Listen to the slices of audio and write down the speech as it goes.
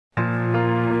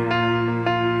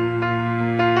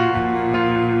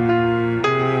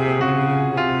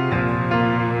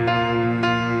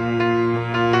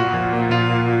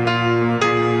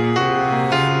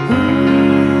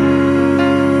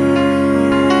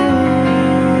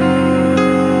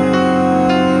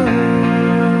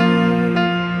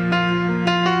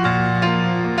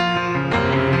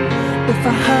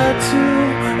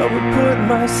put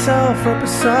myself up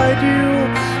beside you.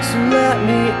 So let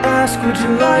me ask, would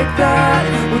you like that?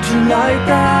 Would you like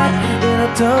that? And I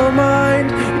don't mind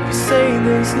if you say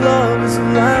this love is the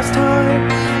last time.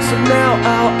 So now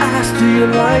I'll ask, do you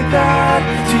like that?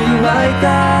 Do you like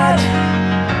that?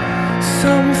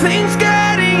 Something's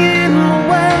getting in the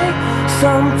way,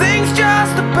 something's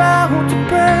just about to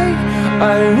break.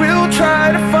 I will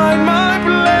try to find my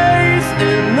place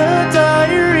in the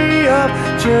diary of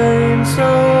Jane.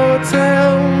 So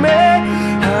tell me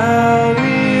how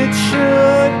it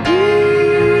should be.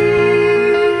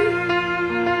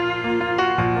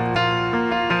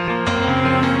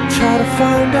 Try to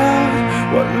find out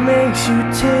what makes you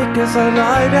tick as I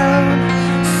lie down,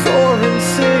 sore and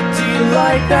sick. Do you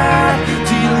like that?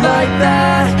 Do you like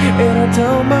that? And I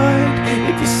don't mind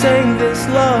if you say this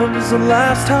love is the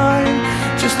last time.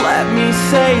 Just let me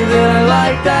say that I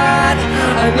like that.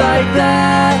 I like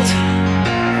that.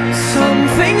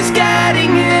 Something's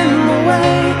getting in the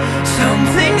way,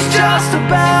 something's just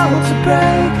about to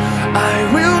break. I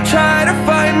will try to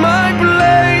find my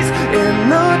place in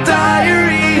the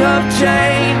diary of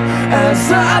Jane. As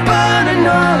I burn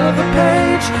another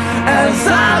page, as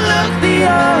I look the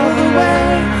other way,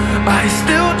 I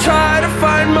still try to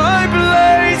find my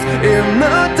place in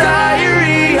the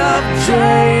diary of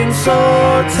Jane. So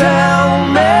tell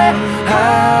me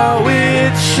how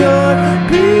it should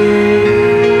be.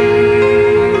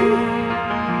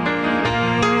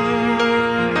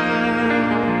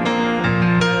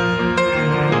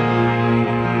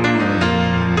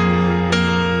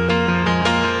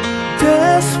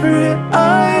 Desperate,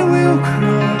 I will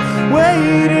crawl,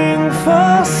 waiting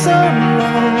for so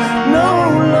long. No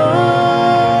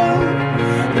love,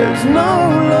 there's no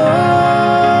love.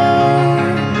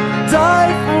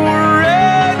 Die for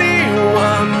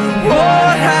anyone,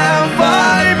 what have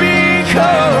I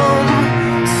become?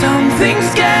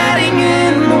 Something's getting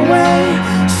in the way,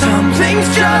 something's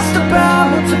just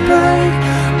about to break.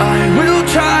 I will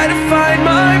try to find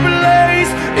my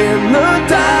place in the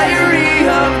diary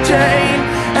of Jane.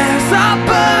 As I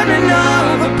burn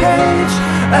another page,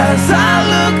 as I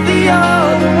look the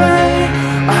other way,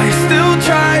 I still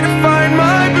try to find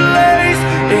my place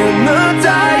in the